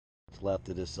what's left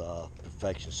of this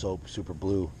Perfection soap, Super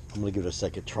Blue. I'm going to give it a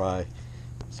second try.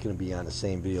 It's going to be on the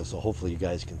same video, so hopefully you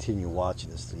guys continue watching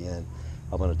this to the end.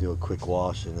 I'm going to do a quick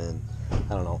wash, and then,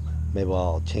 I don't know, maybe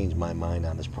I'll change my mind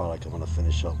on this product. I'm going to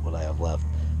finish up what I have left.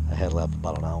 I had left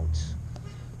about an ounce.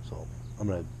 So I'm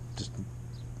going to just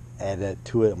add that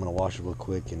to it. I'm going to wash it real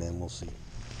quick, and then we'll see.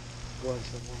 Go ahead,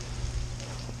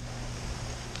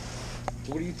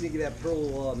 what do you think of that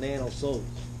Pearl Nano soap?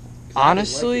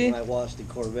 Honestly, I washed the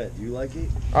Corvette. Do you like it?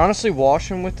 Honestly,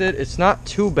 washing with it, it's not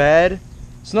too bad.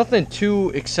 It's nothing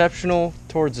too exceptional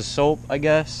towards the soap, I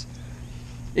guess.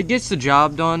 It gets the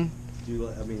job done. Do you,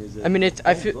 I mean, is it? I mean,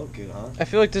 I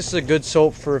feel like this is a good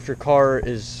soap for if your car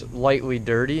is lightly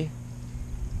dirty.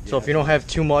 So if you don't have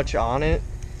too much on it.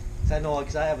 I know,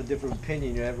 because I have a different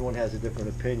opinion. Everyone has a different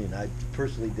opinion. I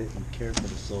personally didn't care for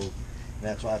the soap, and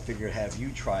that's why I figured have you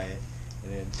try it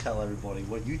and then tell everybody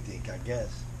what you think. I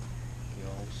guess. You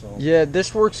know, so. Yeah,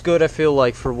 this works good. I feel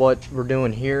like for what we're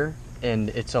doing here, and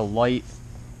it's a light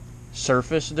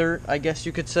surface dirt, I guess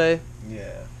you could say.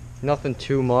 Yeah. Nothing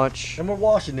too much. And we're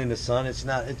washing in the sun. It's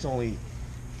not. It's only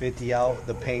 50 out.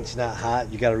 The paint's not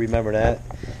hot. You got to remember that.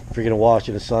 If you're gonna wash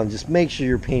in the sun, just make sure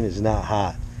your paint is not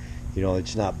hot. You know,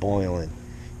 it's not boiling.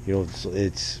 You know,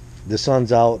 it's the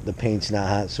sun's out. The paint's not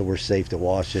hot, so we're safe to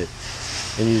wash it.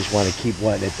 And you just want to keep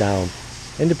wetting it down.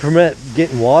 And to prevent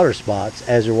getting water spots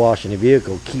as you're washing the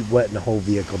vehicle, keep wetting the whole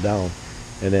vehicle down,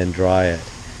 and then dry it.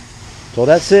 So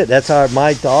that's it. That's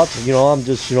my thoughts. You know, I'm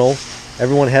just, you know,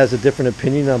 everyone has a different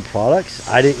opinion on products.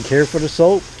 I didn't care for the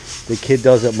soap. The kid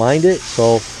doesn't mind it,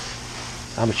 so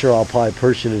I'm sure I'll probably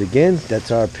purchase it again.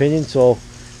 That's our opinion. So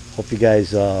hope you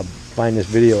guys find this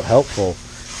video helpful.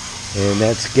 And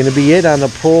that's going to be it on the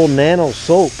Pearl Nano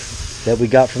soap that we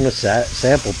got from the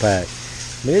sample pack.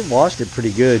 I mean, it washed it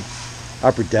pretty good.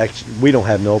 Our protection, we don't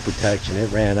have no protection.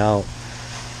 It ran out.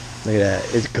 Look at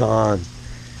that. It's gone.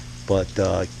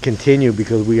 But continue,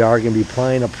 because we are going to be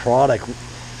applying a product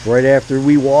right after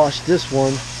we wash this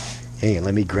one. Hang on,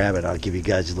 let me grab it. I'll give you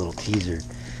guys a little teaser.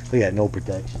 Look at that, no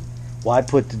protection. Well, I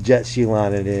put the jet seal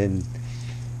on it in,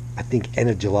 I think,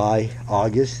 end of July,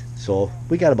 August. So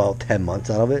we got about 10 months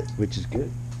out of it, which is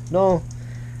good. No,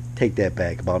 take that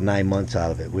back. About 9 months out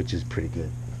of it, which is pretty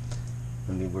good.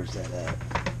 I mean, where's that at?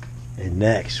 And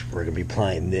next, we're going to be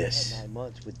applying this. 9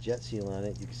 months with jet seal on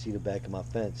it. You can see the back of my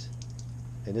fence.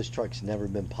 And this truck's never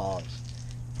been polished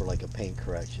for like a paint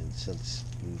correction since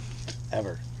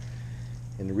ever.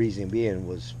 And the reason being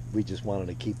was we just wanted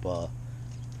to keep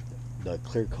the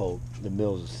clear coat, the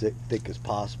mills, as thick as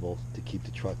possible to keep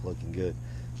the truck looking good.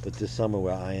 But this summer,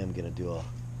 where I am going to do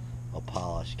a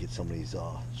polish, get some of these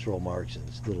swirl marks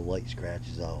and little light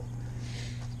scratches out.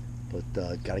 But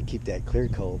got to keep that clear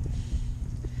coat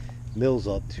mills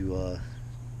up to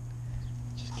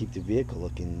just keep the vehicle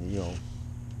looking, you know,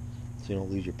 so you don't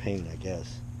lose your paint, I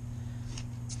guess.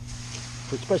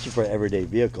 Especially for an everyday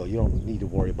vehicle, you don't need to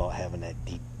worry about having that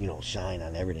deep, you know, shine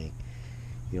on everything.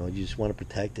 You know, you just want to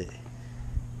protect it,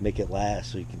 make it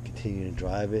last, so you can continue to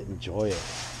drive it, enjoy it.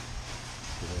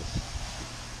 You know,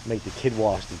 make the kid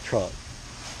wash the truck.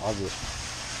 I'll just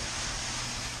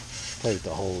play with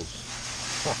the hose.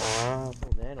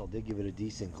 Nano did give it a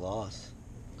decent gloss.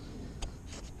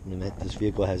 I mean, this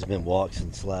vehicle hasn't been walked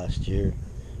since last year,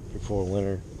 before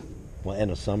winter, well,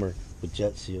 end of summer, with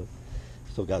jet seal.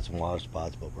 Still got some water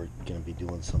spots, but we're going to be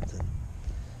doing something.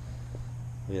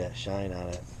 Look at that shine on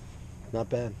it. Not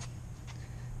bad.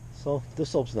 So, this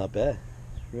soap's not bad.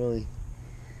 Really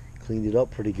cleaned it up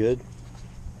pretty good.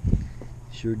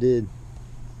 Sure did.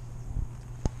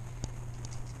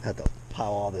 I had to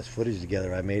pile all this footage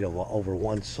together I made of over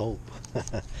one soap.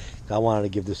 I wanted to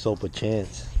give this soap a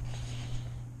chance.